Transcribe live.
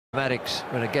Mathematics,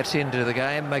 when it gets into the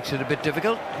game, makes it a bit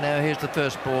difficult. Now here's the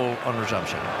first ball on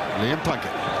resumption. Liam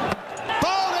Plunkett.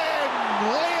 Bowled in!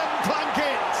 Liam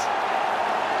Plunkett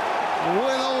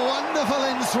with a wonderful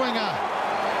in-swinger.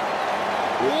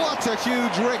 What a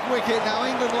huge wicket. Now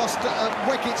England lost a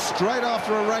wicket straight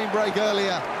after a rain break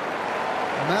earlier.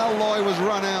 Malloy was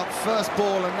run out first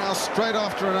ball, and now straight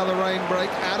after another rain break,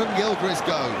 Adam Gilchrist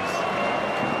goes.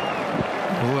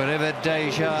 Whatever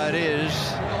Deja it is,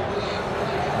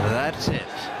 that's it.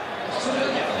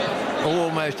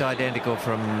 Almost identical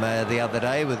from the other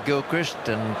day with Gilchrist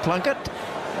and Plunkett.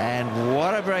 And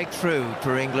what a breakthrough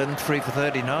for England, 3 for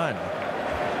 39.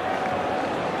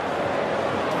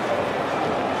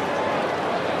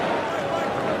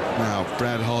 Now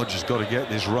Brad Hodge has got to get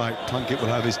this right. Plunkett will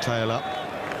have his tail up.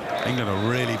 England are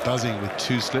really buzzing with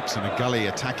 2 slips and a gully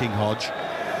attacking Hodge.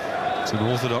 It's an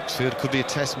orthodox field, could be a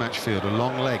test match field, a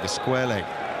long leg, a square leg.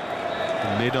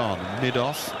 A mid-on,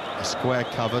 mid-off, a square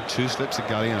cover, 2 slips, a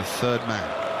gully and a third man.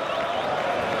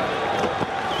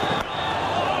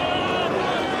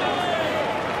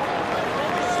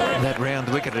 That round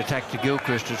wicket attack to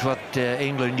Gilchrist is what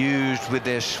England used with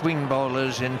their swing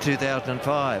bowlers in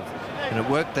 2005. And it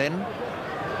worked then,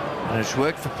 and it's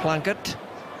worked for Plunkett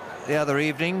the other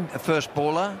evening, a first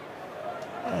bowler,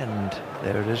 and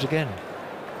there it is again.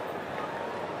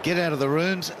 Get out of the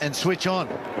rooms and switch on.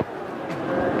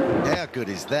 How good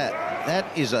is that? That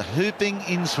is a hooping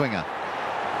in-swinger.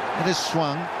 It has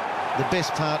swung the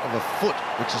best part of a foot,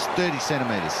 which is 30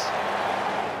 centimetres.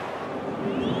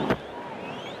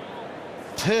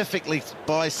 Perfectly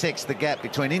bisects the gap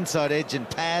between inside edge and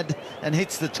pad and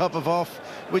hits the top of off,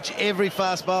 which every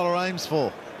fast bowler aims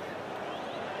for.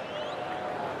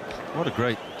 What a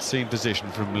great seam position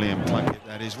from Liam Plunkett,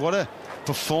 that is. What a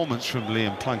performance from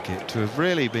Liam Plunkett to have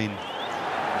really been,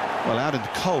 well, out in the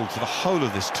cold for the whole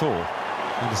of this tour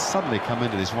and to suddenly come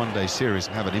into this one-day series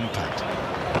and have an impact.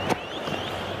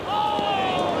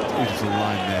 Beautiful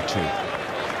line there too.